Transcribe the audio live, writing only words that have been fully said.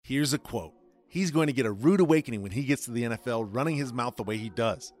Here's a quote. He's going to get a rude awakening when he gets to the NFL running his mouth the way he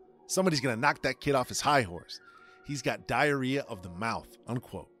does. Somebody's going to knock that kid off his high horse. He's got diarrhea of the mouth,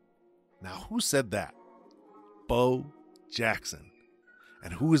 unquote. Now, who said that? Bo Jackson.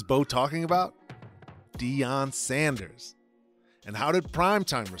 And who is Bo talking about? Deion Sanders. And how did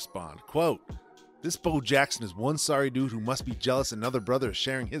Primetime respond? Quote, this Bo Jackson is one sorry dude who must be jealous another brother is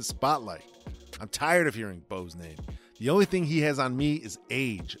sharing his spotlight. I'm tired of hearing Bo's name. The only thing he has on me is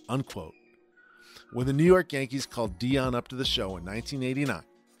age, unquote. When the New York Yankees called Deion up to the show in 1989,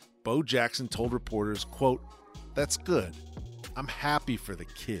 Bo Jackson told reporters, quote, that's good. I'm happy for the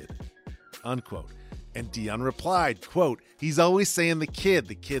kid, unquote. And Deion replied, quote, he's always saying the kid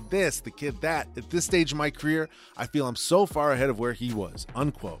this, the kid that. At this stage of my career, I feel I'm so far ahead of where he was,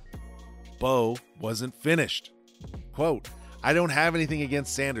 unquote. Bo wasn't finished. Quote, I don't have anything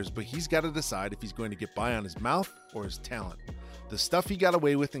against Sanders, but he's got to decide if he's going to get by on his mouth or his talent. The stuff he got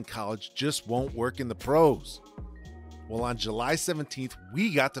away with in college just won't work in the pros. Well, on July 17th,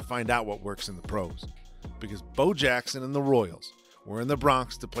 we got to find out what works in the pros because Bo Jackson and the Royals were in the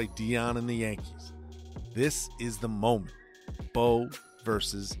Bronx to play Deion and the Yankees. This is the moment. Bo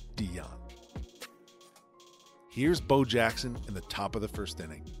versus Deion. Here's Bo Jackson in the top of the first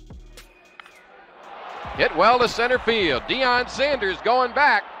inning. Hit well to center field. Deion Sanders going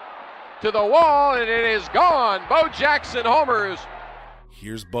back to the wall, and it is gone. Bo Jackson homers.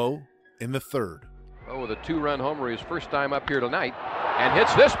 Here's Bo in the third. Bo with a two-run homer his first time up here tonight, and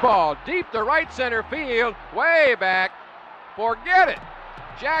hits this ball deep to right center field, way back. Forget it.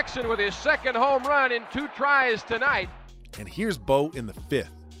 Jackson with his second home run in 2 tries tonight. And here's Bo in the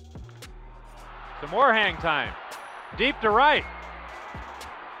fifth. Some more hang time. Deep to right.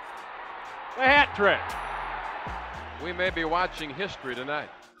 The hat trick. We may be watching history tonight.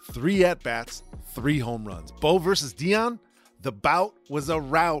 3 at-bats, 3 home runs. Bo versus Deion, the bout was a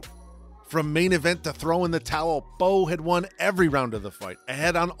rout. From main event to throw in the towel, Bo had won every round of the fight,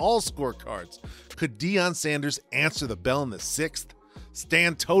 ahead on all scorecards. Could Deion Sanders answer the bell in the 6th?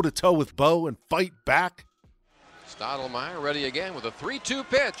 Stand toe-to-toe with Bo and fight back? Stottlemyre ready again with a 3-2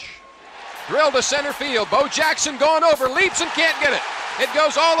 pitch. Drilled to center field. Bo Jackson going over, leaps and can't get it. It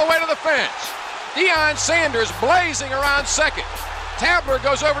goes all the way to the fence. Deion Sanders blazing around second. Tabler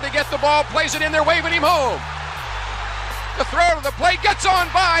goes over to get the ball, plays it in there, waving him home. The throw to the plate gets on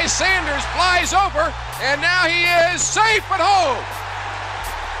by. Sanders flies over, and now he is safe at home.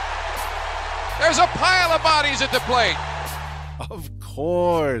 There's a pile of bodies at the plate. Of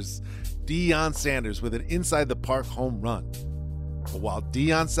course, Deion Sanders with an inside-the-park home run. But while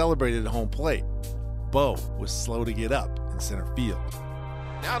Deion celebrated at home plate, Bo was slow to get up in center field.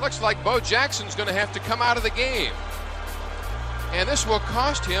 Now it looks like Bo Jackson's going to have to come out of the game. And this will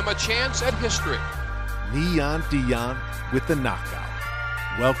cost him a chance at history. Neon Deion with the knockout.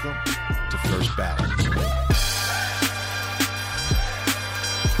 Welcome to First Ballot.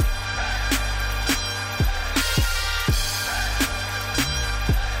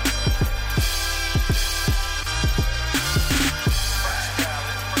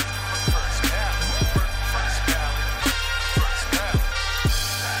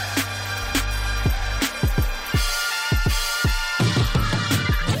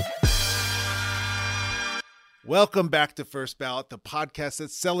 Welcome back to First Ballot, the podcast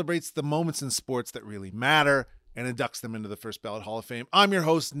that celebrates the moments in sports that really matter and inducts them into the First Ballot Hall of Fame. I'm your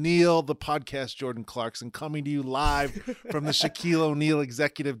host, Neil, the podcast Jordan Clarkson, coming to you live from the Shaquille O'Neal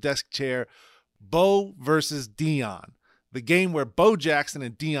executive desk chair. Bo versus Deion, the game where Bo Jackson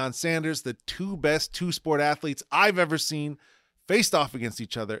and Deion Sanders, the 2 best 2-sport athletes I've ever seen, faced off against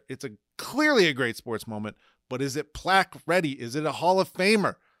each other. It's clearly a great sports moment, but is it plaque ready? Is it a Hall of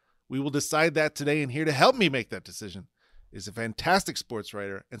Famer? We will decide that today, and here to help me make that decision is a fantastic sports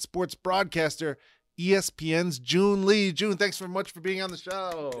writer and sports broadcaster, ESPN's Joon Lee. Joon, thanks very much for being on the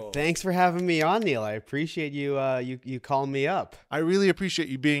show. Thanks for having me on, Neil. I appreciate you you calling me up. I really appreciate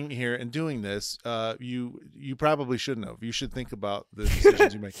you being here and doing this. You probably shouldn't have. You should think about the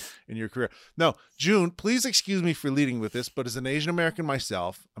decisions you make in your career. No, Joon, please excuse me for leading with this, but as an Asian American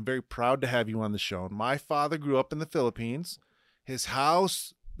myself, I'm very proud to have you on the show. My father grew up in the Philippines. His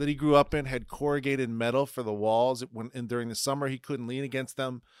house that he grew up in had corrugated metal for the walls. And during the summer, he couldn't lean against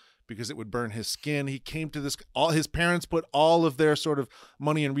them because it would burn his skin. He came to this, his parents put all of their sort of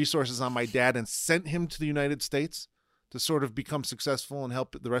money and resources on my dad and sent him to the United States to sort of become successful and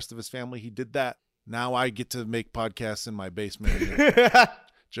help the rest of his family. He did that. Now I get to make podcasts in my basement. In a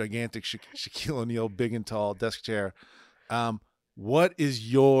gigantic Shaquille O'Neal, big and tall desk chair. What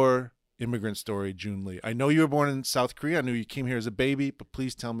is your immigrant story, Joon Lee. I know you were born in South Korea. I knew you came here as a baby, but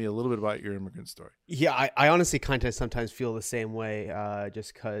please tell me a little bit about your immigrant story. Yeah, I honestly kind of sometimes feel the same way,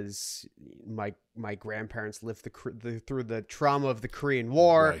 just because my grandparents lived through the trauma of the Korean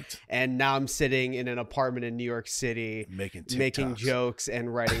War, Right. and now I'm sitting in an apartment in New York City making jokes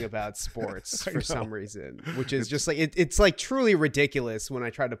and writing about sports for some reason, which is just like it's like truly ridiculous when I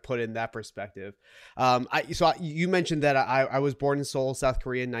try to put it in that perspective. You mentioned that I was born in Seoul, South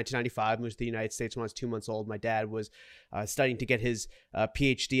Korea in 1995, moved to the United States when I was 2 months old. My dad was studying to get his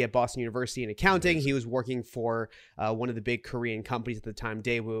PhD at Boston University in accounting. He was working for one of the big Korean companies at the time,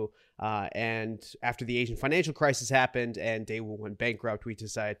 Daewoo. And after the Asian financial crisis happened and Daewoo went bankrupt, we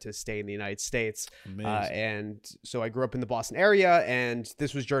decided to stay in the United States. And so I grew up in the Boston area, and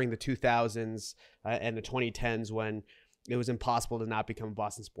this was during the 2000s and the 2010s when it was impossible to not become a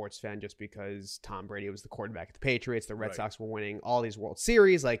Boston sports fan just because Tom Brady was the quarterback of the Patriots. The Red Sox were winning all these World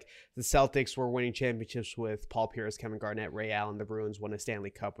Series. Like the Celtics were winning championships with Paul Pierce, Kevin Garnett, Ray Allen. The Bruins won a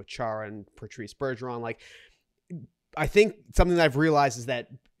Stanley Cup with Chara and Patrice Bergeron. Like, I think something that I've realized is that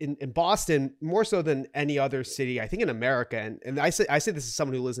in Boston, more so than any other city, I think in America, and I say this as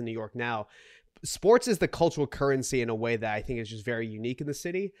someone who lives in New York now, sports is the cultural currency in a way that I think is just very unique in the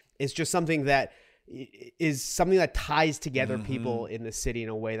city. It's just something that ties together people in the city in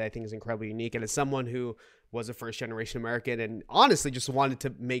a way that I think is incredibly unique. And as someone who was a first generation American and honestly just wanted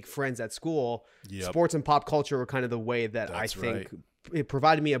to make friends at school, sports and pop culture were kind of the way that I think it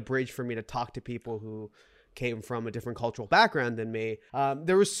provided me a bridge for me to talk to people who came from a different cultural background than me.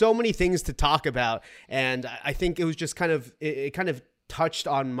 There were so many things to talk about, and I think it was just it kind of touched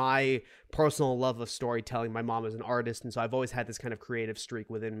on my personal love of storytelling. My mom is an artist, and so I've always had this kind of creative streak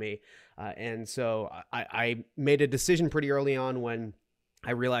within me. And so I made a decision pretty early on when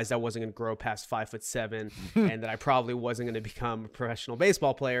I realized I wasn't going to grow past 5'7", and that I probably wasn't going to become a professional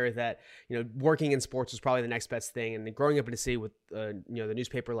baseball player, that, working in sports was probably the next best thing. And then growing up in a city with, the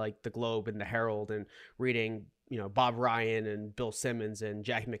newspaper like the Globe and the Herald, and reading, Bob Ryan and Bill Simmons and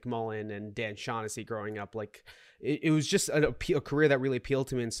Jackie McMullen and Dan Shaughnessy growing up, like it was just a career that really appealed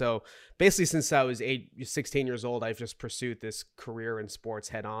to me. And so basically since I was 16 years old, I've just pursued this career in sports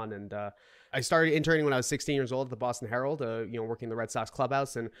head on. And, I started interning when I was 16 years old at the Boston Herald, working in the Red Sox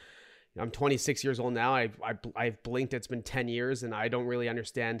clubhouse. And I'm 26 years old now. I've blinked. It's been 10 years, and I don't really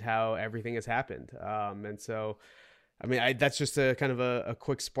understand how everything has happened. And so, I mean, that's just a kind of a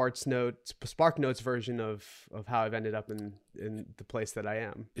quick Spark Notes version of how I've ended up in the place that I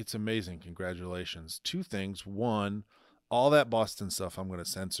am. It's amazing. Congratulations. Two things. One, all that Boston stuff I'm going to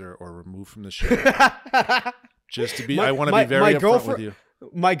censor or remove from the show. Just to be, I want to be very upfront with you.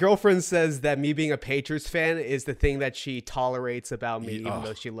 My girlfriend says that me being a Patriots fan is the thing that she tolerates about me, even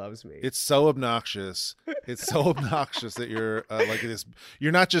though she loves me. It's so obnoxious. It's so obnoxious that you're like this.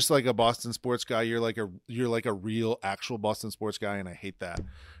 You're not just like a Boston sports guy. You're like a real, actual Boston sports guy, and I hate that.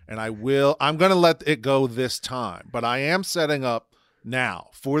 And I'm going to let it go this time, but I am setting up now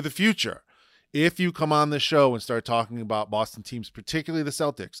for the future. If you come on the show and start talking about Boston teams, particularly the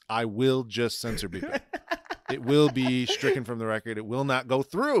Celtics, I will just censor people. It will be stricken from the record. It will not go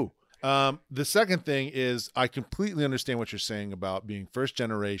through. The second thing is I completely understand what you're saying about being first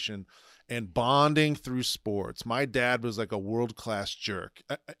generation and bonding through sports. My dad was like a world-class jerk.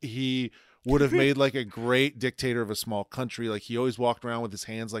 He would have made like a great dictator of a small country. Like he always walked around with his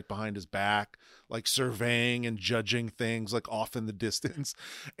hands like behind his back, like surveying and judging things like off in the distance.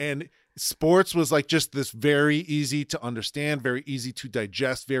 And sports was like just this very easy to understand, very easy to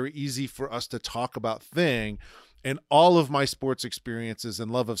digest, very easy for us to talk about thing. And all of my sports experiences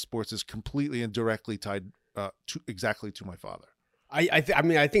and love of sports is completely and directly tied exactly to my father. I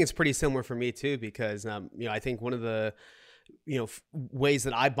mean, I think it's pretty similar for me too, because, I think one of the, ways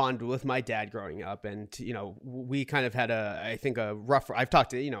that I bonded with my dad growing up, and, we kind of had a rough, I've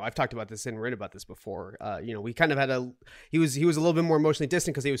talked about this and written about this before. We kind of had he was a little bit more emotionally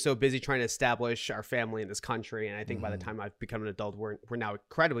distant because he was so busy trying to establish our family in this country. And I think by the time I've become an adult, we're now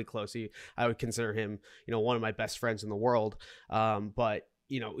incredibly close. I would consider him, one of my best friends in the world. But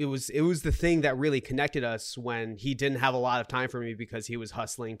it was the thing that really connected us when he didn't have a lot of time for me because he was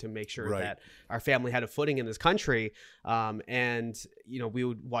hustling to make sure that our family had a footing in this country. And we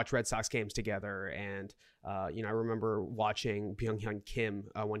would watch Red Sox games together. And, I remember watching Byung-Hyun Kim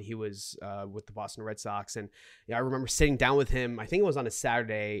when he was with the Boston Red Sox. And I remember sitting down with him, I think it was on a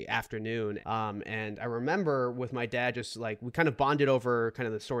Saturday afternoon. And I remember with my dad, just like we kind of bonded over kind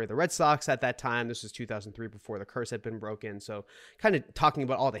of the story of the Red Sox at that time. This was 2003 before the curse had been broken. So kind of talking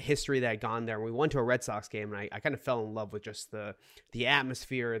about all the history that had gone there. And we went to a Red Sox game, and I kind of fell in love with just the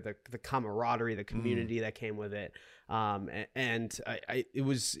atmosphere, the camaraderie, the community that came with it. It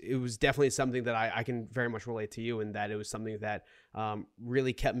was definitely something that I can very much relate to you in that it was something that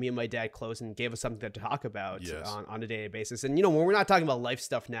really kept me and my dad close and gave us something to talk about on a daily basis. And, when we're not talking about life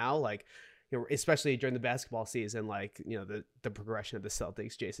stuff now, like, especially during the basketball season, like, the progression of the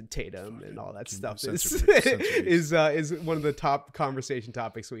Celtics, Jason Tatum and all that stuff is one of the top conversation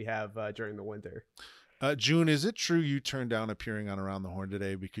topics we have during the winter. June, is it true you turned down appearing on Around the Horn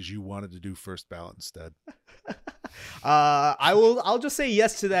today because you wanted to do First Ballot instead? I'll just say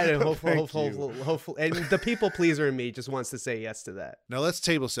yes to that, and hopefully, and the people pleaser in me just wants to say yes to that. Now let's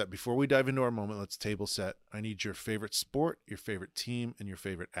table set. Before we dive into our moment, let's table set. I need your favorite sport, your favorite team, and your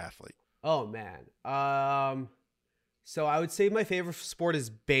favorite athlete. Oh man. So I would say my favorite sport is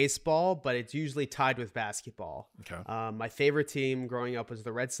baseball, but it's usually tied with basketball. Okay. My favorite team growing up was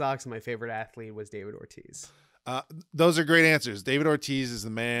the Red Sox, and my favorite athlete was David Ortiz. Those are great answers. David Ortiz is the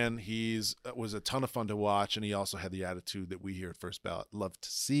man. He's was a ton of fun to watch, and he also had the attitude that we here at First Ballot love to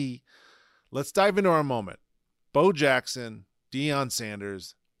see. Let's dive into our moment. Bo Jackson, Deion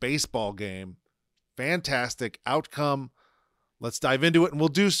Sanders, baseball game, fantastic outcome. Let's dive into it, and we'll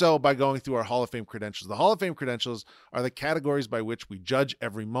do so by going through our Hall of Fame credentials. The Hall of Fame credentials are the categories by which we judge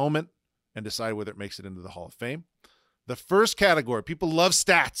every moment and decide whether it makes it into the Hall of Fame. The first category, people love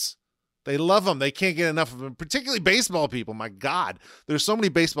stats. They love them. They can't get enough of them, particularly baseball people. My God, there's so many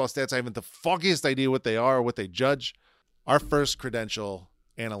baseball stats. I haven't the foggiest idea what they are or what they judge. Our first credential,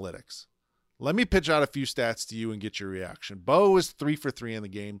 analytics. Let me pitch out a few stats to you and get your reaction. Bo is 3 for 3 in the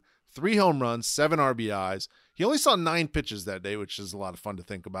game, 3 home runs, 7 RBIs. He only saw 9 pitches that day, which is a lot of fun to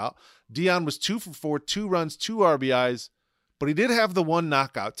think about. Deion was 2 for 4, 2 runs, 2 RBIs, but he did have the one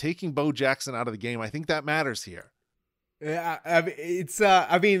knockout, taking Bo Jackson out of the game. I think that matters here. Yeah, I mean, it's.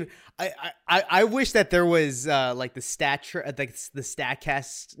 I mean, I wish that there was like the Statcast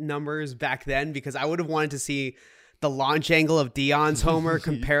numbers back then, because I would have wanted to see the launch angle of Deion's homer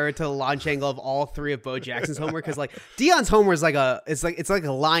compared to the launch angle of all 3 of Bo Jackson's homer, because like Deion's homer is like it's like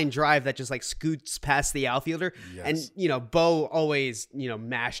a line drive that just like scoots past the outfielder, and Bo always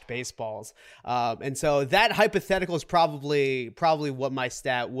mashed baseballs, and so that hypothetical is probably what my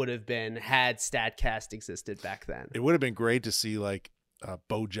stat would have been had Statcast existed back then. It would have been great to see like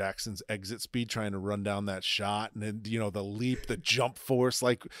Bo Jackson's exit speed trying to run down that shot, and then the leap, the jump force,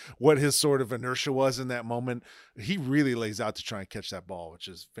 like what his sort of inertia was in that moment. He really lays out to try and catch that ball, which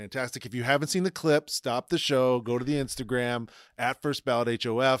is fantastic. If you haven't seen the clip, stop the show, go to the Instagram at First Ballot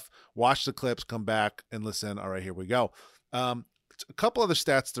HOF, watch the clips, come back and listen. All right, here we go. A couple other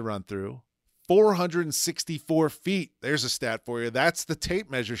stats to run through. 464 feet. There's a stat for you. That's the tape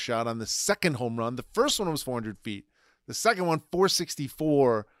measure shot on the second home run. The first one was 400 feet. The second one,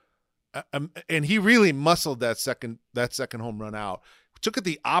 464, and he really muscled that second home run out. Took it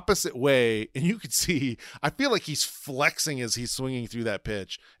the opposite way, and you could see, I feel like he's flexing as he's swinging through that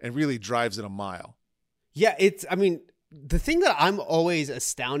pitch and really drives it a mile. Yeah, the thing that I'm always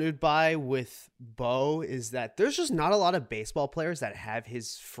astounded by with Bo is that there's just not a lot of baseball players that have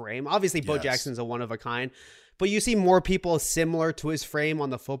his frame. Obviously, Bo Jackson's a one of a kind, but you see more people similar to his frame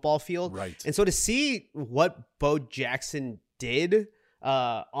on the football field. Right. And so to see what Bo Jackson did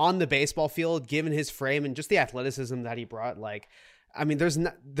on the baseball field, given his frame and just the athleticism that he brought, like, I mean,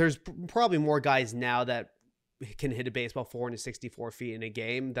 there's probably more guys now that can hit a baseball 464 feet in a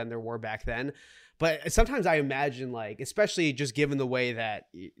game than there were back then. But sometimes I imagine, like, especially just given the way that,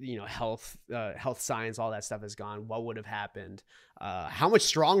 health science, all that stuff has gone, what would have happened? How much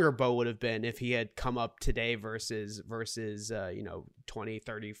stronger Bo would have been if he had come up today versus 20,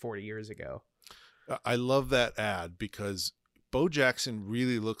 30, 40 years ago. I love that ad because Bo Jackson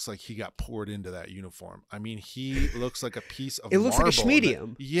really looks like he got poured into that uniform. I mean, he looks like a piece of marble. It looks like a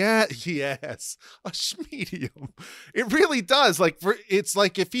schmedium. Yeah, yes, a schmedium. It really does. Like, it's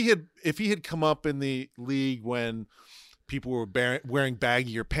like if he had come up in the league when people were wearing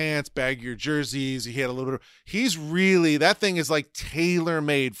baggier pants, baggier jerseys. He had a little bit. He's really, that thing is like tailor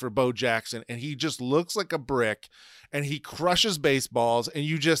made for Bo Jackson, and he just looks like a brick. And he crushes baseballs, and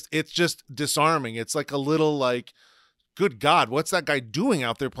it's just disarming. It's like a little like, good God, what's that guy doing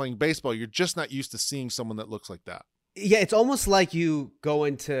out there playing baseball? You're just not used to seeing someone that looks like that. Yeah, it's almost like you go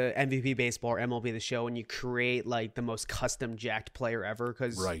into MVP Baseball or MLB The Show and you create like the most custom jacked player ever,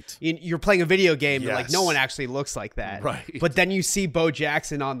 because you're playing a video game and like no one actually looks like that. Right. But then you see Bo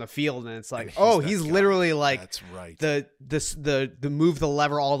Jackson on the field and it's like, he's literally like the move the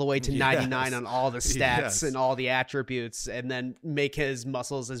lever all the way to 99 on all the stats and all the attributes, and then make his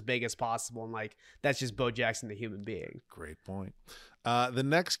muscles as big as possible. And like, that's just Bo Jackson, the human being. Great point. The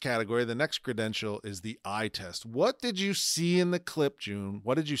next category, the next credential is the eye test. What did you see in the clip, June?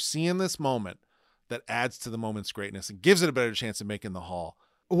 What did you see in this moment that adds to the moment's greatness and gives it a better chance of making the Hall.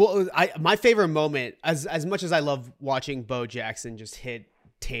 Well, my favorite moment, as much as I love watching Bo Jackson just hit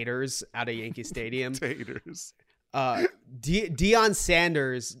taters out of Yankee Stadium. Taters. Deion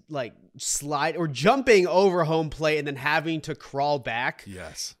Sanders like slide or jumping over home plate and then having to crawl back.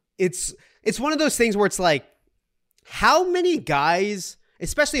 Yes. It's one of those things where it's like, how many guys,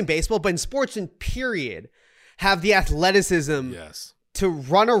 especially in baseball, but in sports in period, have the athleticism to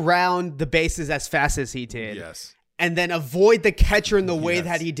run around the bases as fast as he did? Yes. And then avoid the catcher in the way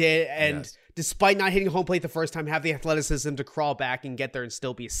that he did. And despite not hitting home plate the first time, have the athleticism to crawl back and get there and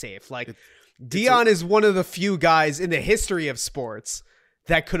still be safe. Like Deion is one of the few guys in the history of sports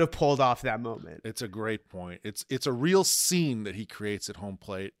that could have pulled off that moment. It's a great point. It's a real scene that he creates at home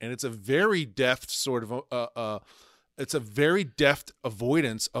plate. And it's a very deft sort of, it's a very deft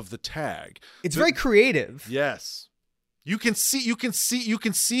avoidance of the tag. It's very creative. Yes. You can see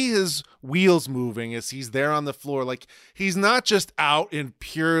his wheels moving as he's there on the floor. Like he's not just out in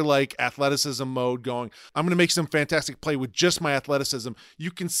pure like athleticism mode going, I'm going to make some fantastic play with just my athleticism.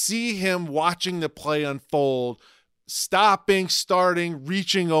 You can see him watching the play unfold, stopping, starting,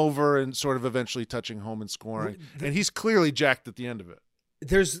 reaching over, and sort of eventually touching home and scoring. And he's clearly jacked at the end of it.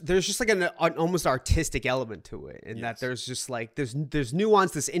 There's just like an almost artistic element to it, and that there's just like there's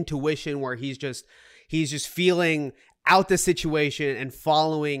nuance, this intuition where he's just feeling out the situation and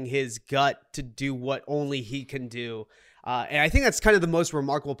following his gut to do what only he can do. And I think that's kind of the most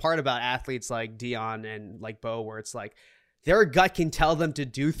remarkable part about athletes like Deion and like Bo, where it's like their gut can tell them to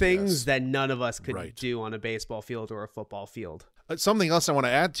do things that none of us could do on a baseball field or a football field. Something else I want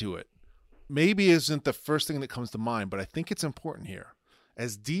to add to it, maybe isn't the first thing that comes to mind, but I think it's important here.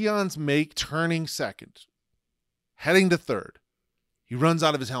 As Deion's turning second, heading to third, he runs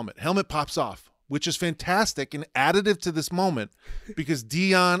out of his helmet. Helmet pops off, which is fantastic and additive to this moment because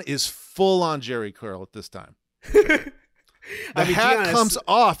Deion is full on Jerry curl at this time. The hat comes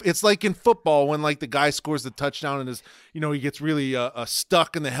off. It's like in football when like the guy scores the touchdown and he gets really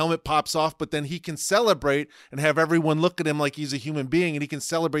stuck and the helmet pops off, but then he can celebrate and have everyone look at him like he's a human being and he can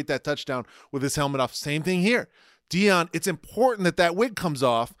celebrate that touchdown with his helmet off. Same thing here. Deion, it's important that wig comes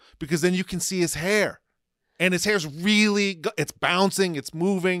off because then you can see his hair. And his hair's it's bouncing, it's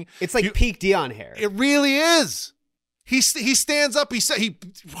moving. It's like peak Deion hair. It really is. He stands up, he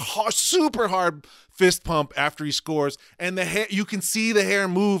super hard fist pump after he scores, and the hair, you can see the hair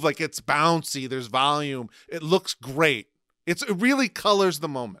move like it's bouncy, there's volume. It looks great. It really colors the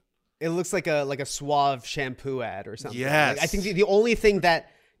moment. It looks like a Suave shampoo ad or something. Yes. Like, I think the only thing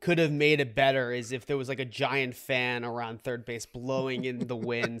that could have made it better is if there was like a giant fan around third base blowing in the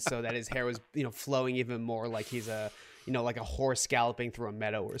wind so that his hair was, flowing even more like he's like a horse galloping through a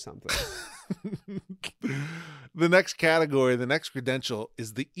meadow or something. The next category, the next credential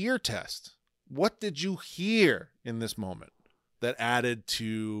is the ear test. What did you hear in this moment that added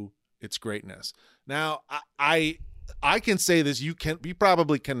to its greatness? Now, I can say this, you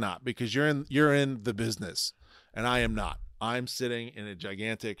probably cannot because you're in the business and I am not. I'm sitting in a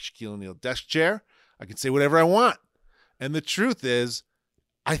gigantic Shaquille O'Neal desk chair. I can say whatever I want. And the truth is,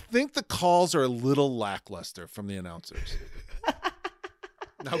 I think the calls are a little lackluster from the announcers.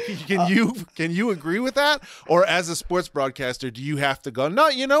 Now, can you agree with that? Or as a sports broadcaster, do you have to go, no,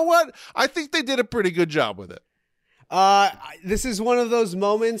 you know what? I think they did a pretty good job with it. This is one of those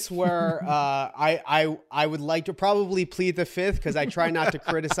moments where I would like to probably plead the fifth because I try not to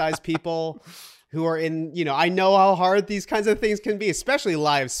criticize people who are in, I know how hard these kinds of things can be, especially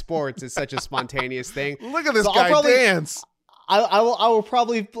live sports is such a spontaneous thing. Look at this guy dance. I will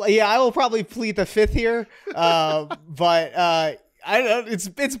probably plead the fifth here. But I don't know.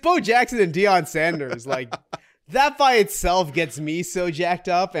 It's Bo Jackson and Deion Sanders. Like that by itself gets me so jacked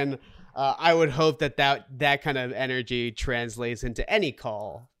up. And I would hope that kind of energy translates into any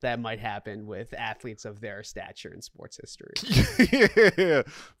call that might happen with athletes of their stature in sports history. Yeah.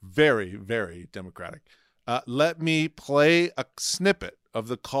 Very, very democratic. Let me play a snippet of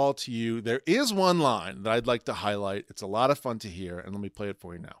the call to you. There is one line that I'd like to highlight. It's a lot of fun to hear, and let me play it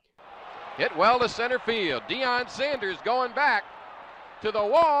for you now. Hit well to center field. Deion Sanders going back to the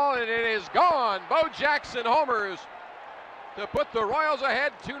wall, and it is gone. Bo Jackson homers to put the Royals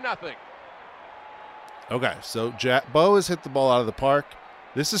ahead 2-0. Okay, so Bo has hit the ball out of the park.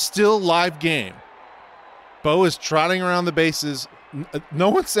 This is still live game. Bo is trotting around the bases. No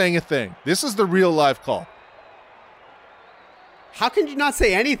one's saying a thing. This is the real live call. How can you not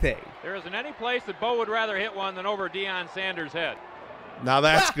say anything? There isn't any place that Bo would rather hit one than over Deion Sanders' head. Now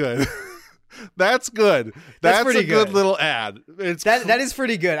that's good. That's good. That's pretty good little ad. That is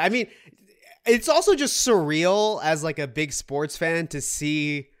pretty good. I mean, it's also just surreal as like a big sports fan to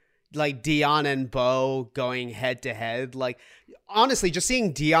see, like Deion and Bo going head to head. Like, honestly, just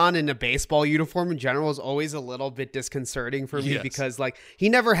seeing Deion in a baseball uniform in general is always a little bit disconcerting for me because like he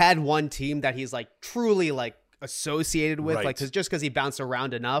never had one team that he's like truly like associated with, like because he bounced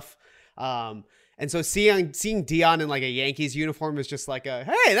around enough. And so seeing Deion in like a Yankees uniform is just like a,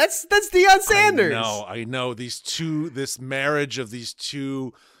 hey, that's Deion Sanders. I know this marriage of these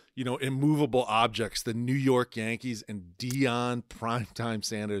two, immovable objects, the New York Yankees and Deion Primetime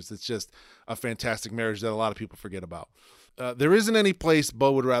Sanders. It's just a fantastic marriage that a lot of people forget about. There isn't any place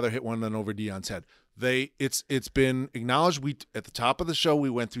Bo would rather hit one than over Deion's head. It's been acknowledged. At the top of the show, we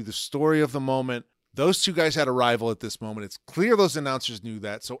went through the story of the moment. Those two guys had a rival at this moment. It's clear those announcers knew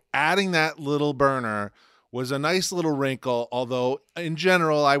that. So adding that little burner was a nice little wrinkle, although in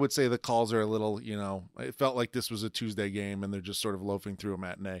general, I would say the calls are a little, it felt like this was a Tuesday game and they're just sort of loafing through a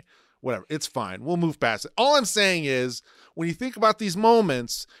matinee. Whatever. It's fine. We'll move past it. All I'm saying is when you think about these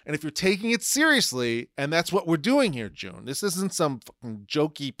moments and if you're taking it seriously, and that's what we're doing here, June, this isn't some fucking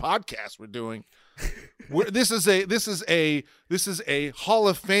jokey podcast we're doing. This is a Hall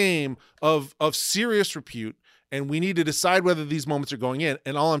of Fame of serious repute, and we need to decide whether these moments are going in.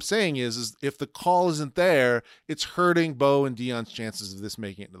 And all I'm saying is if the call isn't there, it's hurting Bo and Deion's chances of this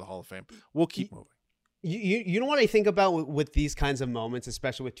making it into the Hall of Fame. We'll keep moving. You know what I think about with these kinds of moments,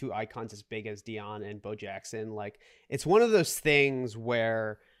 especially with two icons as big as Deion and Bo Jackson? Like, it's one of those things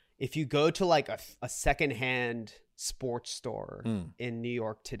where if you go to like a secondhand sports store in New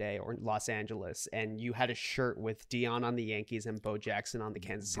York today or Los Angeles, and you had a shirt with Deion on the Yankees and Bo Jackson on the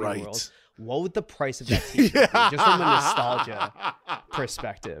Kansas City Royals, what would the price of that t-shirt be? Just from a nostalgia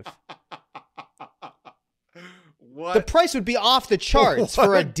perspective. What? The price would be off the charts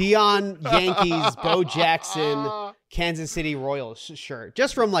for a Deion Yankees, Bo Jackson, Kansas City Royals shirt,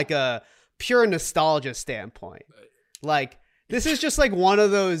 just from like a pure nostalgia standpoint. Like, this is just like one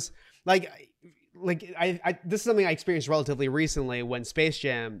of those, I this is something I experienced relatively recently when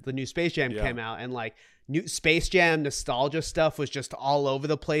the new Space Jam came out, and like new Space Jam nostalgia stuff was just all over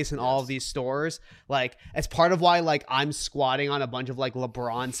the place in all of these stores. Like, as part of why like I'm squatting on a bunch of like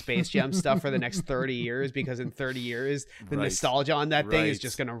LeBron Space Jam stuff for the next 30 years, because in 30 years the nostalgia on that thing is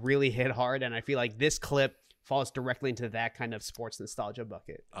just going to really hit hard, and I feel like this clip falls directly into that kind of sports nostalgia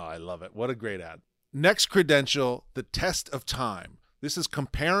bucket. Oh, I love it. What a great ad. Next credential, the test of time. This is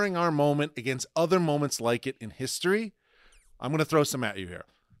comparing our moment against other moments like it in history. I'm going to throw some at you here.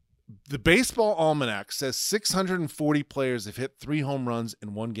 The Baseball Almanac says 640 players have hit 3 home runs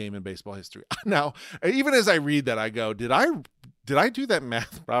in one game in baseball history. Now, even as I read that, I go, did I do that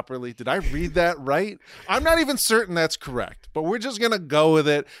math properly? Did I read that right? I'm not even certain that's correct, but we're just going to go with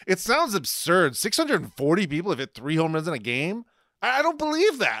it. It sounds absurd. 640 people have hit 3 home runs in a game? I don't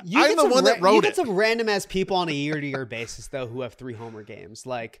believe that. I'm the one that wrote it. You get some random ass people on a year-to-year basis, though, who have 3 homer games.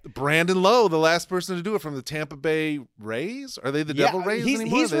 Like Brandon Lowe, the last person to do it from the Tampa Bay Rays. Are they the Devil Rays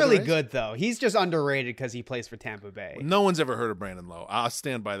anymore? He's really good, though. He's just underrated because he plays for Tampa Bay. No one's ever heard of Brandon Lowe. I'll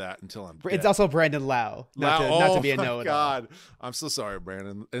stand by that until I'm dead. It's also Brandon Lau. Not to be a know-it-all. God, I'm so sorry,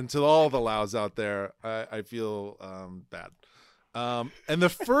 Brandon. And to all the Laus out there, I feel bad. And the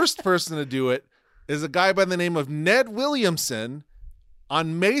first person to do it is a guy by the name of Ned Williamson.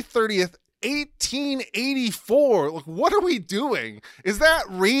 On May 30th, 1884. Like, what are we doing? Is that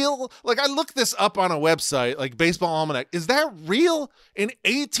real? Like, I looked this up on a website, like Baseball Almanac. Is that real? In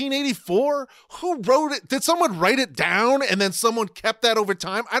 1884? Who wrote it? Did someone write it down and then someone kept that over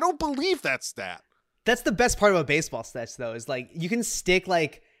time? I don't believe that stat. That's the best part about baseball stats, though, is like you can stick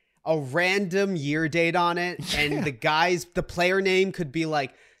like a random year date on it, and the player name could be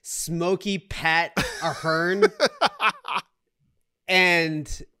like Smokey Pat Ahern. And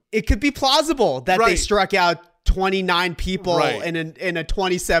it could be plausible that they struck out 29 people in a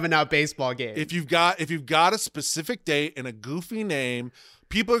 27-out baseball game. If you've got a specific date and a goofy name,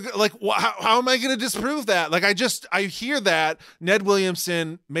 people are like, how am I going to disprove that? Like, I hear that Ned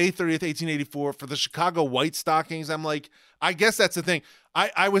Williamson, May 30th, 1884 for the Chicago White Stockings. I'm like, I guess that's the thing.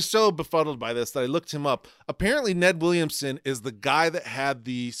 I was so befuddled by this that I looked him up. Apparently, Ned Williamson is the guy that had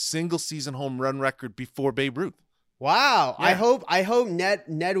the single season home run record before Babe Ruth. Wow. Yeah. I hope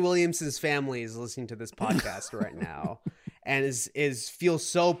Ned Williamson's family is listening to this podcast right now and feels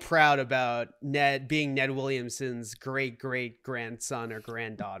so proud about being Ned Williamson's great grandson or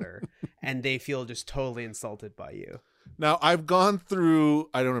granddaughter, and they feel just totally insulted by you. Now, I've gone through,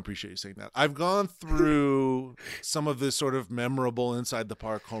 I don't appreciate you saying that. I've gone through some of the sort of memorable inside the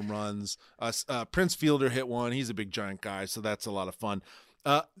park home runs. Prince Fielder hit one. He's a big giant guy, so that's a lot of fun.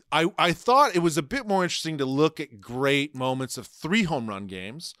 I thought it was a bit more interesting to look at great moments of 3 home run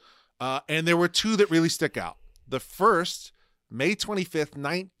games, and there were 2 that really stick out. The first, May 25th,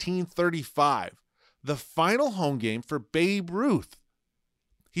 1935, the final home game for Babe Ruth.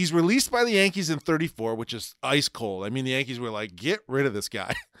 He's released by the Yankees in 34, which is ice cold. I mean, the Yankees were like, get rid of this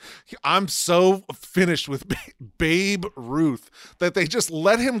guy. I'm so finished with Babe Ruth that they just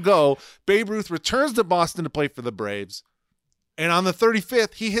let him go. Babe Ruth returns to Boston to play for the Braves. And on the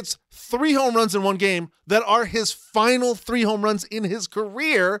 35th, he hits 3 home runs in one game that are his final 3 home runs in his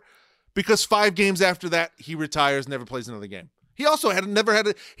career, because 5 games after that, he retires, never plays another game. He also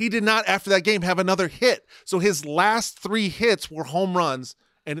he did not after that game have another hit. So his last 3 hits were home runs.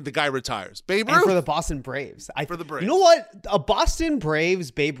 And the guy retires. Babe Ruth. And for the Boston Braves. For the Braves. You know what? A Boston Braves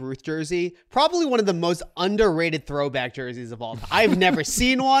Babe Ruth jersey, probably one of the most underrated throwback jerseys of all time. I've never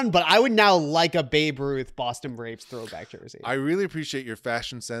seen one, but I would now like a Babe Ruth Boston Braves throwback jersey. I really appreciate your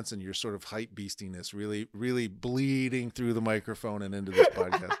fashion sense and your sort of hype beastiness really, really bleeding through the microphone and into this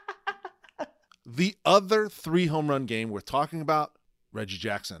podcast. The other 3 home run game we're talking about, Reggie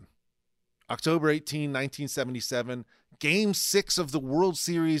Jackson. October 18, 1977, Game 6 of the World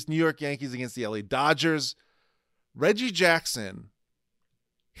Series, New York Yankees against the LA Dodgers. Reggie Jackson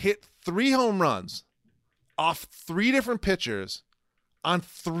hit 3 home runs off 3 different pitchers on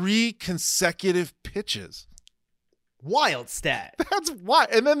 3 consecutive pitches. Wild stat. That's why.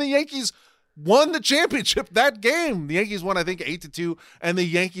 And then the Yankees won the championship that game. The Yankees won, I think, 8-2, and the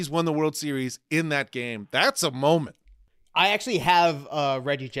Yankees won the World Series in that game. That's a moment. I actually have a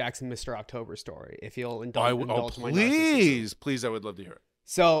Reggie Jackson Mr. October story, if you'll indulge my narcissism. Please, I would love to hear it.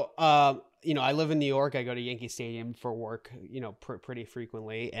 So, I live in New York. I go to Yankee Stadium for work, pretty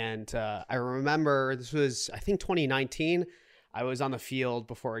frequently. And I remember this was, I think, 2019. I was on the field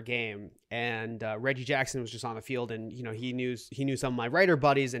before a game, and Reggie Jackson was just on the field, and he knew some of my writer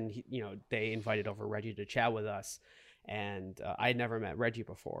buddies, and they invited over Reggie to chat with us. And I had never met Reggie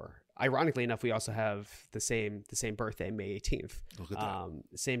before. Ironically enough, we also have the same birthday, May 18th. Look at that.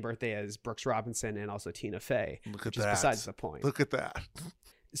 Same birthday as Brooks Robinson and also Tina Fey. Look at which that. Is besides the point. Look at that.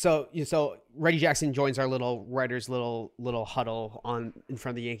 So Reggie Jackson joins our little writers' little huddle in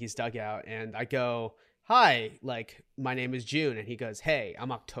front of the Yankees dugout, and I go, "Hi, my name is June," and he goes, "Hey,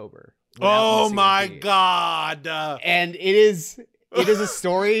 I'm October." Oh my God! And it is a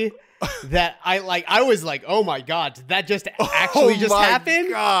story that I was like, oh my God, did that just actually happen? Oh my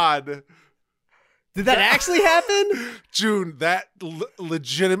God. Did that actually happen? June, that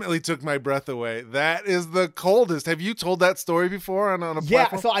legitimately took my breath away. That is the coldest. Have you told that story before on a platform?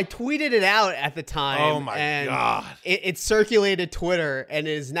 Yeah, so I tweeted it out at the time. Oh my God. It circulated Twitter and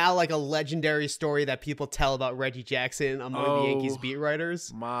is now like a legendary story that people tell about Reggie Jackson among the Yankees beat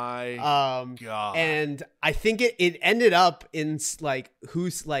writers. My God. And I think it ended up in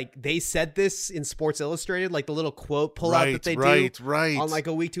they said this in Sports Illustrated, like the little quote pull out that they do on like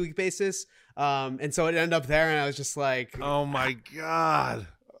a week-to-week basis. And so it ended up there, and I was just like, oh my God.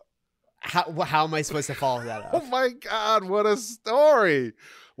 How am I supposed to follow that up? Oh my God, what a story.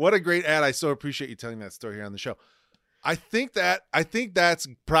 What a great ad. I so appreciate you telling that story here on the show. I think that's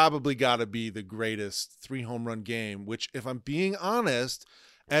probably got to be the greatest 3 home run game, which, if I'm being honest,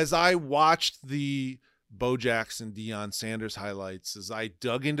 as I watched the Bo Jackson, Deion Sanders highlights, as I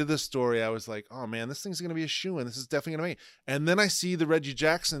dug into the story, I was like, oh man, this thing's going to be a shoo-in. This is definitely going to be. And then I see the Reggie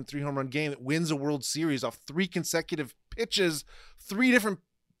Jackson 3 home run game that wins a World Series off 3 consecutive pitches, 3 different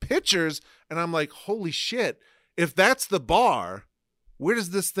pitchers. And I'm like, holy shit. If that's the bar, where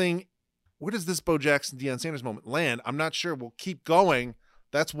does this Bo Jackson, Deion Sanders moment land? I'm not sure. We'll keep going.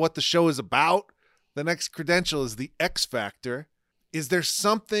 That's what the show is about. The next credential is the X Factor. Is there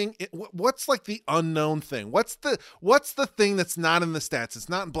something? What's like the unknown thing? What's the thing that's not in the stats? It's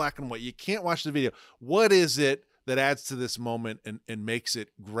not in black and white. You can't watch the video. What is it that adds to this moment and makes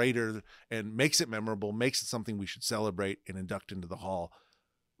it greater and makes it memorable, makes it something we should celebrate and induct into the Hall?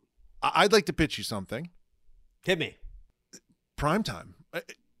 I'd like to pitch you something. Hit me. Prime time.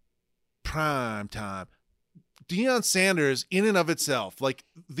 Deion Sanders, in and of itself, like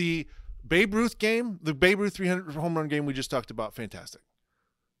the Babe Ruth game, the Babe Ruth 300 home run game we just talked about, fantastic.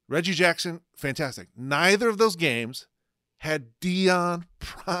 Reggie Jackson, fantastic. Neither of those games had Deion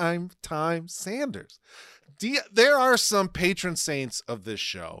prime time Sanders. There are some patron saints of this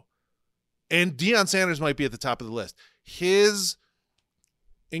show, and Deion Sanders might be at the top of the list. His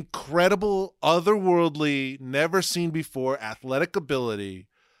incredible, otherworldly, never seen before athletic ability,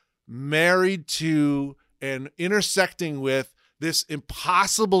 married to and intersecting with this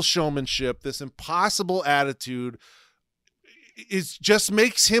impossible showmanship, this impossible attitude, just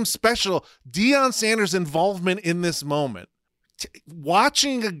makes him special. Deion Sanders' involvement in this moment,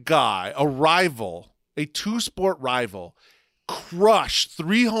 watching a guy, a rival, a 2-sport rival, crush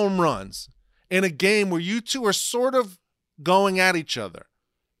 3 home runs in a game where you two are sort of going at each other,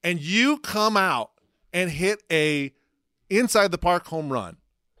 and you come out and hit a inside the park home run.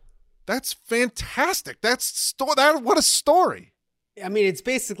 That's fantastic. What a story. I mean, it's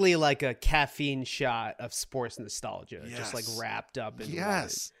basically like a caffeine shot of sports nostalgia, just like wrapped up in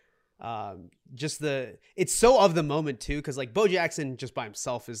one. It's so of the moment too, because like Bo Jackson just by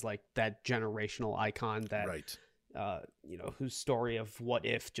himself is like that generational icon that whose story of what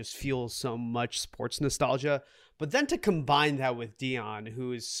if just fuels so much sports nostalgia. But then to combine that with Deion,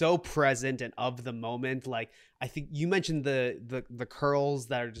 who is so present and of the moment, like I think you mentioned the curls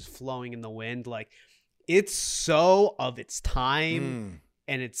that are just flowing in the wind, like it's so of its time,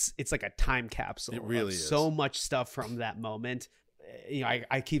 and it's like a time capsule. It really is. So much stuff from that moment. You know,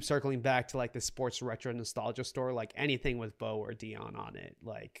 I keep circling back to like the sports retro nostalgia store, like anything with Bo or Deion on it,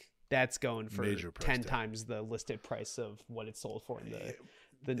 like that's going for 10 times the listed price of what it sold for in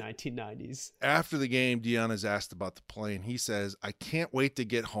the 1990s. After the game, Deion is asked about the play, and he says, "I can't wait to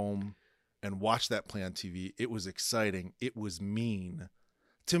get home and watch that play on TV. It was exciting. It was mean."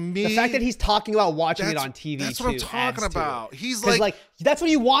 To me, the fact that he's talking about watching it on TV, that's what I'm talking about. He's like that's what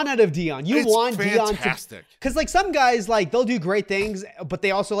you want out of Deion. You want Deion to, because like some guys, like they'll do great things, but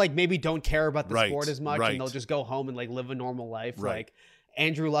they also like maybe don't care about the sport as much, and they'll just go home and like live a normal life. Like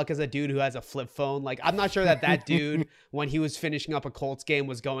Andrew Luck is a dude who has a flip phone. Like I'm not sure that dude, when he was finishing up a Colts game,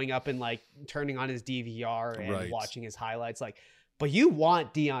 was going up and like turning on his DVR and watching his highlights. Like, but you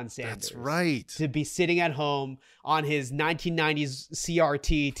want Deion Sanders to be sitting at home on his 1990s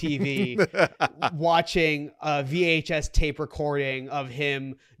CRT TV watching a VHS tape recording of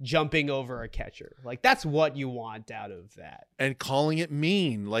him jumping over a catcher. Like that's what you want out of that. And calling it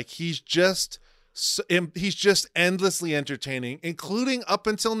mean. Like he's just endlessly entertaining, including up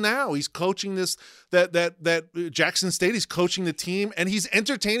until now. He's coaching that Jackson State. He's coaching the team, and he's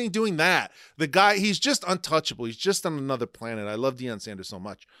entertaining doing that. The guy, he's just untouchable. He's just on another planet. I love Deion Sanders so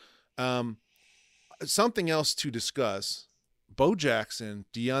much. Something else to discuss: Bo Jackson,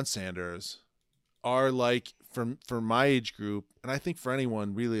 Deion Sanders are like for my age group, and I think for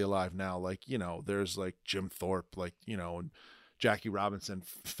anyone really alive now. Like there's like Jim Thorpe, like and Jackie Robinson,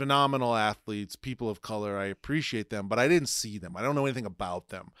 phenomenal athletes, people of color. I appreciate them, but I didn't see them. I don't know anything about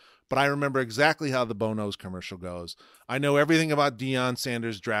them, but I remember exactly how the Bo Knows commercial goes. I know everything about Deion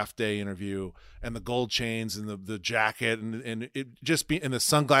Sanders' draft day interview and the gold chains and the jacket and it just be and the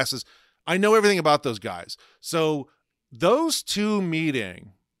sunglasses. I know everything about those guys. So those two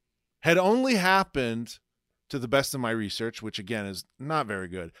meeting had only happened, to the best of my research, which again is not very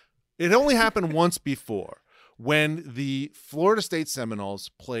good. It only happened once before, when the Florida State Seminoles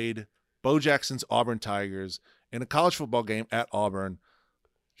played Bo Jackson's Auburn Tigers in a college football game at Auburn.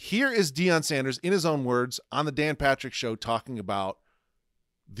 Here is Deion Sanders, in his own words, on the Dan Patrick Show, talking about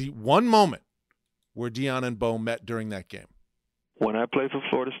the one moment where Deion and Bo met during that game. When I played for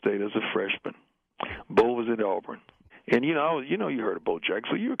Florida State as a freshman, Bo was at Auburn. And, you heard of Bo Jackson,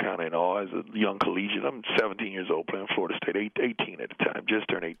 so you were kind of in awe as a young collegiate. I'm 17 years old playing Florida State, 18 at the time, just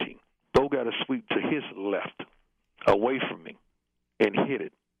turned 18. Bo got a sweep to his left, away from me, and hit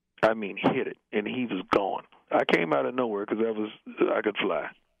it. I mean, hit it, and he was gone. I came out of nowhere because I could fly.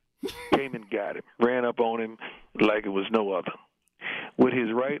 Came and got him, ran up on him like it was no other. With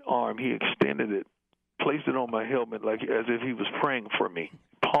his right arm, he extended it, placed it on my helmet like as if he was praying for me,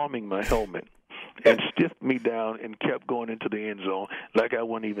 palming my helmet, and stiffed me down and kept going into the end zone like I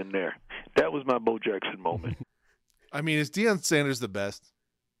wasn't even there. That was my Bo Jackson moment. I mean, is Deion Sanders the best?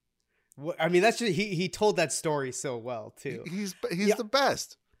 I mean, that's just, he told that story so well too. He's the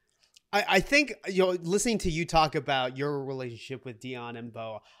best. I think listening to you talk about your relationship with Deion and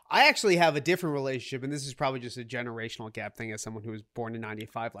Bo, I actually have a different relationship, and this is probably just a generational gap thing as someone who was born in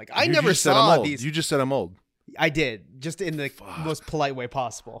 '95. Like I never saw these. You just said I'm old. I did, just in the most polite way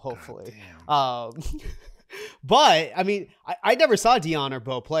possible, hopefully. But I mean, I never saw Deion or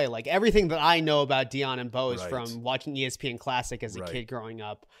Bo play. Like everything that I know about Deion and Bo is from watching ESPN Classic as a kid growing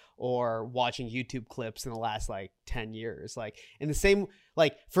up, or watching YouTube clips in the last like 10 years. Like in the same,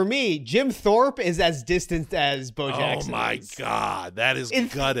 like for me, Jim Thorpe is as distant as Bo Jackson. Oh my God, that is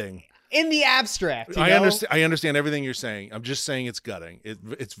gutting. In the abstract, I understand everything you're saying. I'm just saying it's gutting.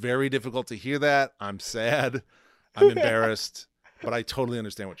 It's very difficult to hear that. I'm sad. I'm embarrassed, but I totally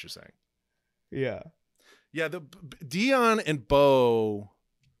understand what you're saying. Yeah. Yeah, the Deion and Bo,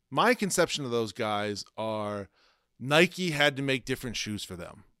 my conception of those guys are Nike had to make different shoes for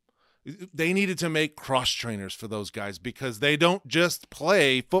them. They needed to make cross trainers for those guys because they don't just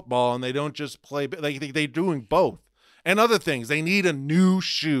play football and they don't just play, they're doing both and other things. They need a new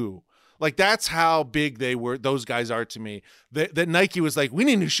shoe. Like, that's how big those guys are to me. That Nike was like, we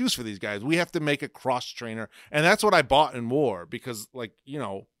need new shoes for these guys. We have to make a cross trainer. And that's what I bought and wore because, like, you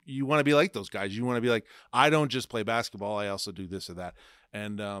know, you want to be like those guys. You want to be like, I don't just play basketball. I also do this or that.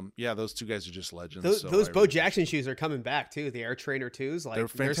 And, yeah, those two guys are just legends. Those Bo Jackson shoes are coming back, too. The Air Trainer 2s. Like, they're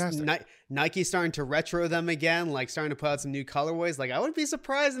fantastic. Nike's starting to retro them again, like starting to put out some new colorways. Like, I wouldn't be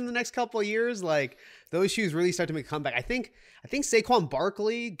surprised in the next couple of years, like, those shoes really start to make a comeback. I think Saquon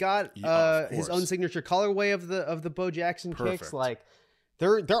Barkley got his own signature colorway of the Bo Jackson kicks. Like,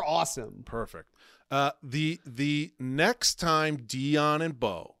 they're awesome. Perfect. The next time Deion and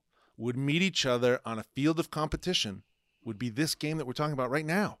Bo would meet each other on a field of competition would be this game that we're talking about right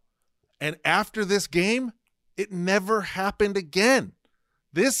now. And after this game, it never happened again.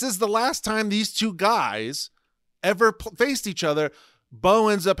 This is the last time these two guys ever faced each other. Bo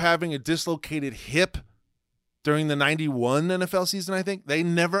ends up having a dislocated hip during the 91 NFL season, I think. They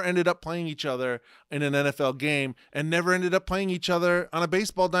never ended up playing each other in an NFL game and never ended up playing each other on a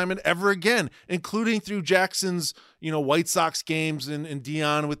baseball diamond ever again, including through Jackson's, you know, White Sox games and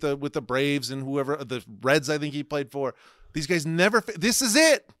Deion with the Braves and whoever, the Reds I think he played for. These guys never this is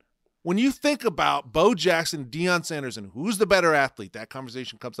it. When you think about Bo Jackson, Deion Sanders, and who's the better athlete, that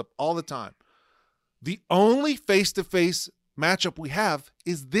conversation comes up all the time. The only face-to-face matchup we have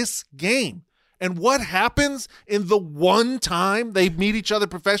is this game. And what happens in the one time they meet each other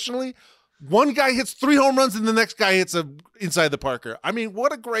professionally? One guy hits 3 home runs and the next guy hits inside the Parker. I mean,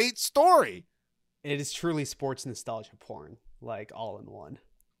 what a great story. It is truly sports nostalgia porn, like all in one.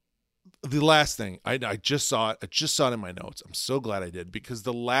 The last thing, I just saw it. I just saw it in my notes. I'm so glad I did, because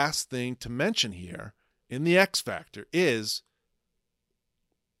the last thing to mention here in the X Factor is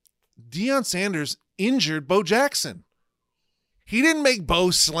Deion Sanders injured Bo Jackson. He didn't make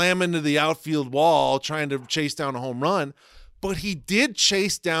Bo slam into the outfield wall trying to chase down a home run, but he did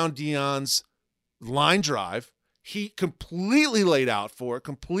chase down Deion's line drive. He completely laid out for it,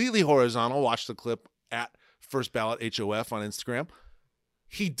 completely horizontal. Watch the clip at First Ballot HOF on Instagram.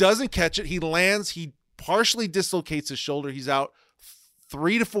 He doesn't catch it. He lands. He partially dislocates his shoulder. He's out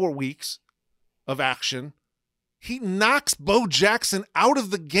 3 to 4 weeks of action. He knocks Bo Jackson out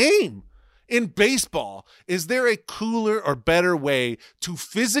of the game. In baseball, is there a cooler or better way to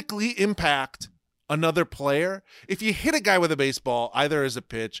physically impact another player? If you hit a guy with a baseball, either as a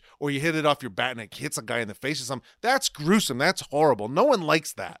pitch or you hit it off your bat and it hits a guy in the face or something, that's gruesome. That's horrible. No one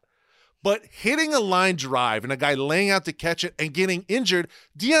likes that. But hitting a line drive and a guy laying out to catch it and getting injured,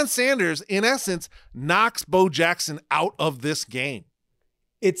 Deion Sanders, in essence, knocks Bo Jackson out of this game.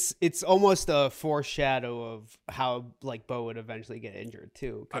 It's almost a foreshadow of how, like, Bo would eventually get injured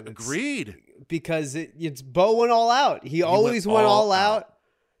too. Agreed. Because it's Bo went all out. He always went all out.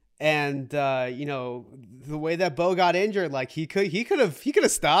 And you know, the way that Bo got injured, like he could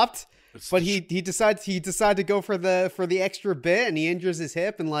have stopped, but he decided to go for the extra bit, and he injures his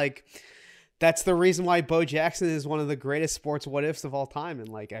hip, and like that's the reason why Bo Jackson is one of the greatest sports what ifs of all time. And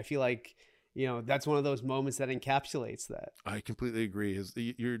like I feel like, you know, that's one of those moments that encapsulates that. I completely agree.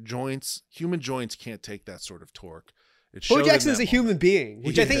 Your joints, human joints, can't take that sort of torque. Bo Jackson is a human being,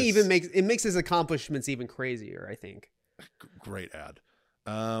 which I think even makes his accomplishments even crazier, I think. Great ad.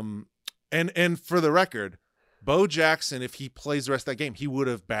 And for the record, Bo Jackson, if he plays the rest of that game, he would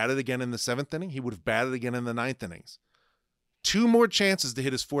have batted again in the 7th inning. He would have batted again in the 9th innings. 2 more chances to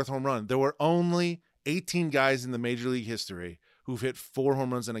hit his 4th home run. There were only 18 guys in the Major League history who've hit 4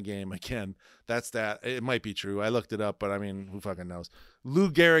 home runs in a game. Again, that's that. It might be true. I looked it up, but I mean, who fucking knows?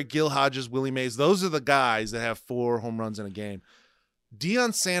 Lou Gehrig, Gil Hodges, Willie Mays. Those are the guys that have 4 home runs in a game.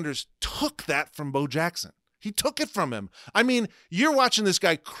 Deion Sanders took that from Bo Jackson. He took it from him. I mean, you're watching this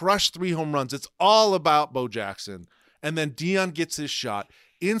guy crush 3 home runs. It's all about Bo Jackson. And then Deion gets his shot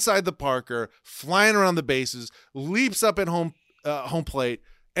inside the Parker, flying around the bases, leaps up at home plate,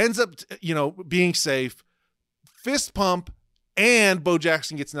 ends up, being safe, fist pump, and Bo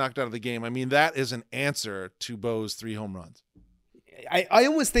Jackson gets knocked out of the game. I mean, that is an answer to Bo's 3 home runs. I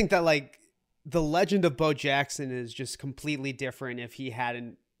almost think that, like, the legend of Bo Jackson is just completely different if he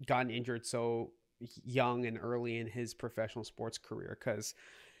hadn't gotten injured so young and early in his professional sports career. Because,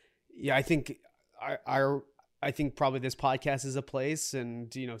 yeah, I think I think probably this podcast is a place,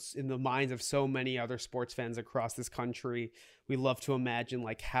 and, you know, in the minds of so many other sports fans across this country, we love to imagine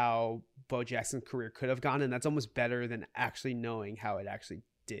like how Bo Jackson's career could have gone, and that's almost better than actually knowing how it actually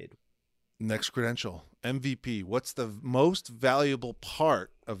did. Next credential, MVP. What's the most valuable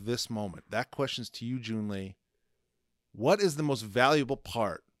part of this moment? That question's to you, Joon Lee. What is the most valuable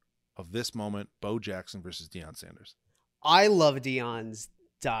part of this moment, Bo Jackson versus Deion Sanders? I love Deion's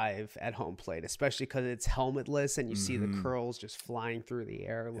dive at home plate, especially because it's helmetless and you see the curls just flying through the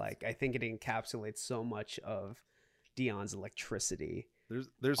air. Like, I think it encapsulates so much of Deion's electricity.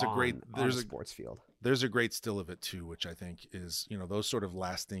 There's a sports field. There's a great still of it too, which I think is, those sort of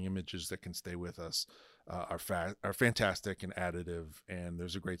lasting images that can stay with us are fantastic and additive. And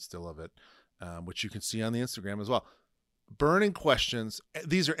there's a great still of it, which you can see on the Instagram as well. Burning questions.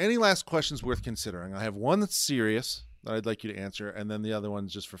 These are any last questions worth considering. I have one that's serious that I'd like you to answer, and then the other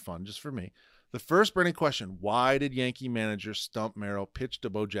one's just for fun, just for me. The first burning question: why did Yankee manager Stump Merrill pitch to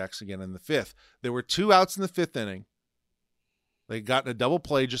Bo Jackson again in the fifth? There were 2 outs in the 5th inning. They got in a double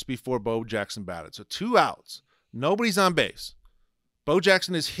play just before Bo Jackson batted. So 2 outs. Nobody's on base. Bo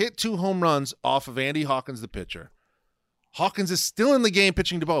Jackson has hit 2 home runs off of Andy Hawkins, the pitcher. Hawkins is still in the game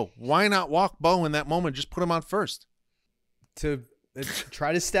pitching to Bo. Why not walk Bo in that moment? Just put him on first. To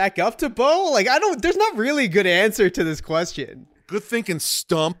try to stack up to Bo? There's not really a good answer to this question. Good thinking,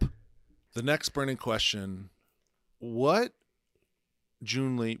 Stump. The next burning question: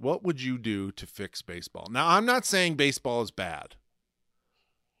 Joon Lee, what would you do to fix baseball? Now, I'm not saying baseball is bad,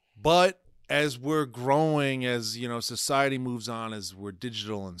 but as we're growing, as society moves on, as we're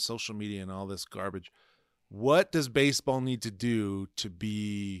digital and social media and all this garbage, what does baseball need to do to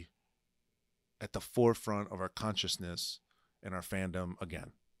be at the forefront of our consciousness and our fandom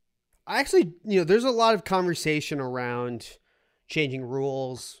again? Actually, there's a lot of conversation around changing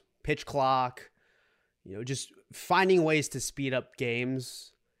rules, pitch clock, just finding ways to speed up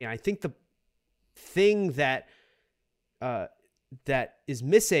games. I think the thing that is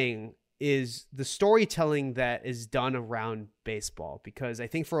missing is the storytelling that is done around baseball, because I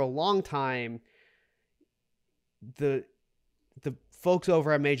think for a long time, the folks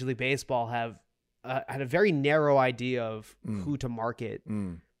over at Major League Baseball have had a very narrow idea of who to market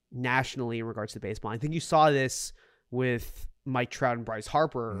nationally in regards to baseball. I think you saw this with Mike Trout and Bryce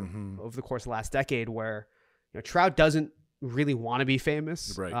Harper over the course of the last decade, where Trout doesn't really want to be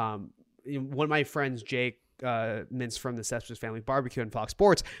famous. Right. One of my friends, Jake Mintz from the Cespedes Family Barbecue and Fox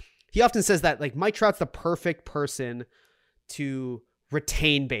Sports, he often says that Mike Trout's the perfect person to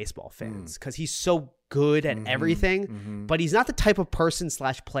retain baseball fans because he's so good at everything, but he's not the type of person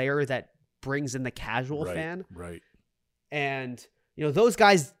 / player that brings in the casual fan. Right. And, those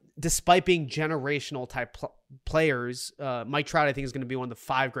guys, despite being generational type players, Mike Trout, I think, is going to be one of the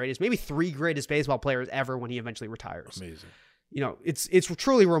 5 greatest, maybe 3 greatest baseball players ever when he eventually retires. Amazing. It's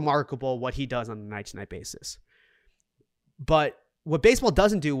truly remarkable what he does on a night-to-night basis. But what baseball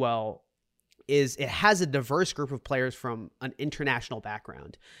doesn't do well is it has a diverse group of players from an international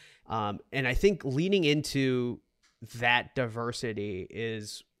background. And I think leaning into that diversity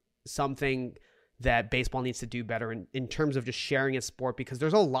is something that baseball needs to do better in terms of just sharing its sport, because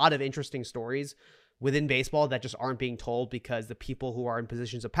there's a lot of interesting stories within baseball that just aren't being told because the people who are in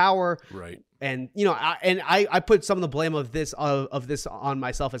positions of power. Right. And, I put some of the blame of this on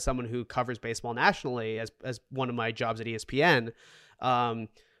myself as someone who covers baseball nationally as one of my jobs at ESPN,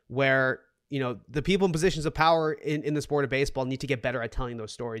 where, the people in positions of power in the sport of baseball need to get better at telling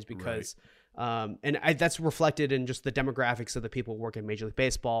those stories, because that's reflected in just the demographics of the people who work in Major League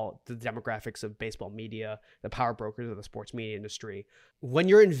Baseball, the demographics of baseball media, the power brokers of the sports media industry. When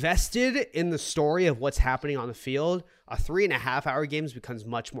you're invested in the story of what's happening on the field, a 3.5-hour game becomes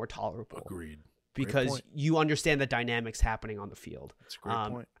much more tolerable. Agreed. Because you understand the dynamics happening on the field. That's a great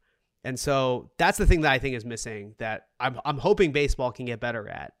point. And so that's the thing that I think is missing, that I'm hoping baseball can get better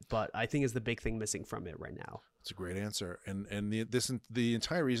at, but I think is the big thing missing from it right now. It's a great answer. And the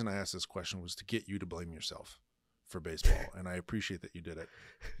entire reason I asked this question was to get you to blame yourself for baseball. And I appreciate that you did it.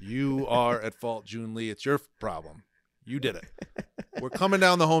 You are at fault, Joon Lee. It's your problem. You did it. We're coming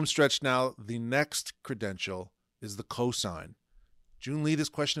down the home stretch now. The next credential is the cosign. Joon Lee, this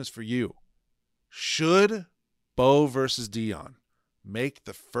question is for you. Should Bo versus Deion make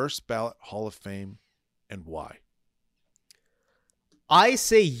the first ballot Hall of Fame, and why? I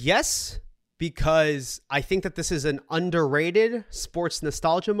say yes, because I think that this is an underrated sports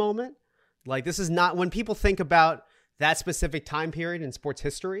nostalgia moment. This is not, when people think about that specific time period in sports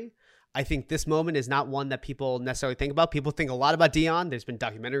history, I think this moment is not one that people necessarily think about. People think a lot about Deion. There's been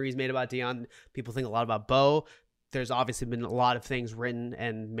documentaries made about Deion. People think a lot about Bo. There's obviously been a lot of things written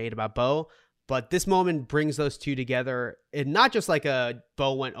and made about Bo. But this moment brings those two together, and not just a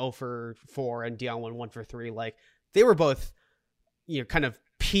Bo went 0 for 4 and Deion went 1 for 3. They were both, kind of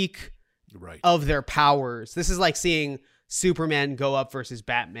peak of their powers. This is like seeing Superman go up versus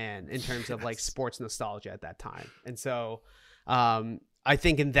Batman in terms of sports nostalgia at that time. And so I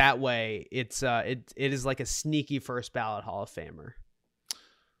think in that way, it is like a sneaky first ballot Hall of Famer.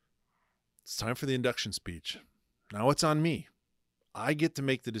 It's time for the induction speech. Now it's on me. I get to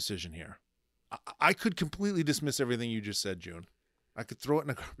make the decision here. I could completely dismiss everything you just said, June. I could throw it in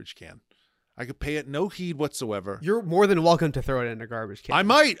a garbage can. I could pay it no heed whatsoever. You're more than welcome to throw it in a garbage can. I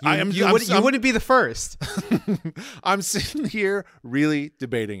might. You wouldn't be the first. I'm sitting here really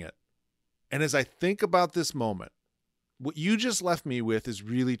debating it. And as I think about this moment, what you just left me with is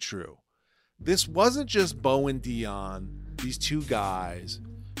really true. This wasn't just Bo and Deion, these two guys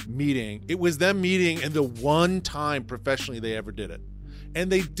meeting. It was them meeting and the one time professionally they ever did it. And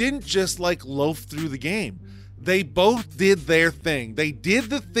they didn't just like loaf through the game. They both did their thing. They did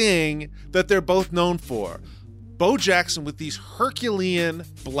the thing that they're both known for. Bo Jackson with these Herculean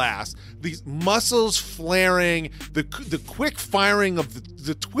blasts, these muscles flaring, the quick firing of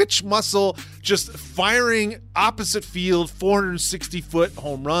the twitch muscle, just firing opposite field, 460-foot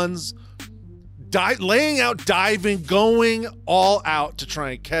home runs, laying out, diving, going all out to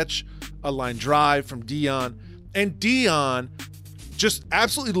try and catch a line drive from Deion. And Deion just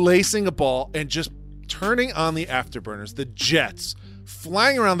absolutely lacing a ball and just turning on the afterburners, the jets,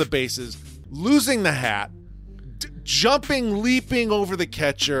 flying around the bases, losing the hat, jumping, leaping over the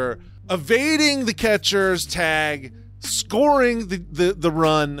catcher, evading the catcher's tag, scoring the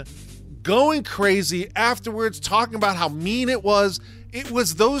run, going crazy afterwards, talking about how mean it was. It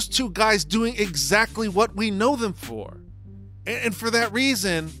was those two guys doing exactly what we know them for. And for that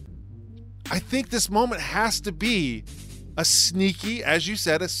reason, I think this moment has to be a sneaky, as you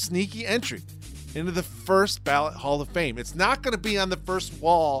said, a sneaky entry into the first ballot Hall of Fame. It's not going to be on the first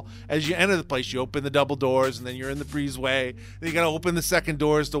wall as you enter the place. You open the double doors and then you're in the breezeway. Then you got to open the second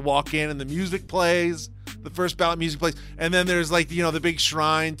doors to walk in and the music plays. The first ballot music plays. And then there's like, the big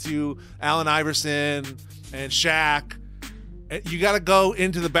shrine to Allen Iverson and Shaq. You got to go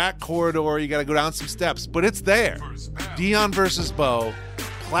into the back corridor. You got to go down some steps, but it's there. Deion versus Bo,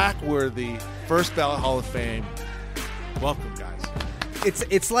 plaque worthy, first ballot Hall of Fame. Welcome, guys.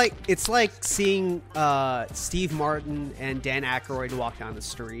 It's like seeing Steve Martin and Dan Aykroyd walk down the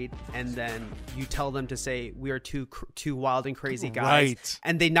street, and then you tell them to say, "We are two wild and crazy guys," right?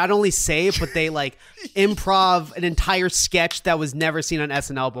 And they not only say it, but they like improv an entire sketch that was never seen on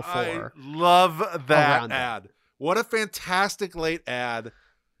SNL before. I love that ad. What a fantastic late ad.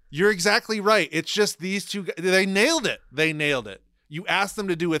 You're exactly right. It's just these two guys. They nailed it. They nailed it. You asked them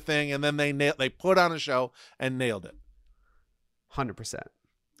to do a thing, and then they put on a show and nailed it. 100%.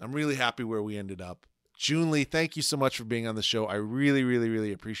 I'm really happy where we ended up. Joon Lee, thank you so much for being on the show. I really, really,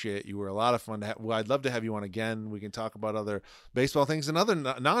 really appreciate it. You were a lot of fun. I'd love to have you on again. We can talk about other baseball things and other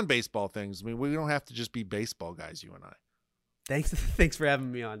non-baseball things. I mean, we don't have to just be baseball guys, you and I. Thanks for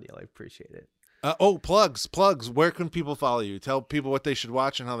having me on, Neil. I appreciate it. Plugs. Where can people follow you? Tell people what they should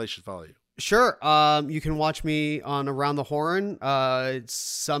watch and how they should follow you. Sure. You can watch me on Around the Horn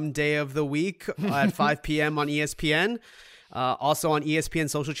some day of the week at 5 p.m. on ESPN. Also on ESPN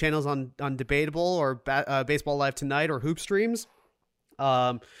social channels on Debatable or Baseball Live Tonight or Hoop Streams.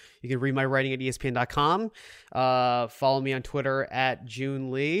 You can read my writing at ESPN.com. Follow me on Twitter at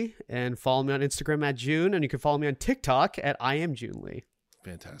Joon Lee and follow me on Instagram at Joon. And you can follow me on TikTok at I am Joon Lee.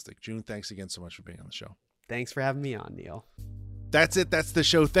 Fantastic. Joon, thanks again so much for being on the show. Thanks for having me on, Neil. That's it. That's the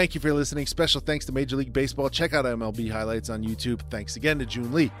show. Thank you for listening. Special thanks to Major League Baseball. Check out MLB highlights on YouTube. Thanks again to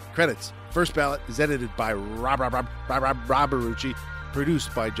Joon Lee. Credits. First Ballot is edited by Rob Barucci.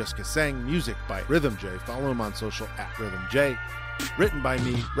 Produced by Jessica Sang. Music by Rhythm J. Follow him on social at Rhythm J. Written by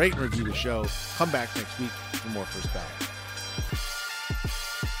me. Rate and review the show. Come back next week for more First Ballot.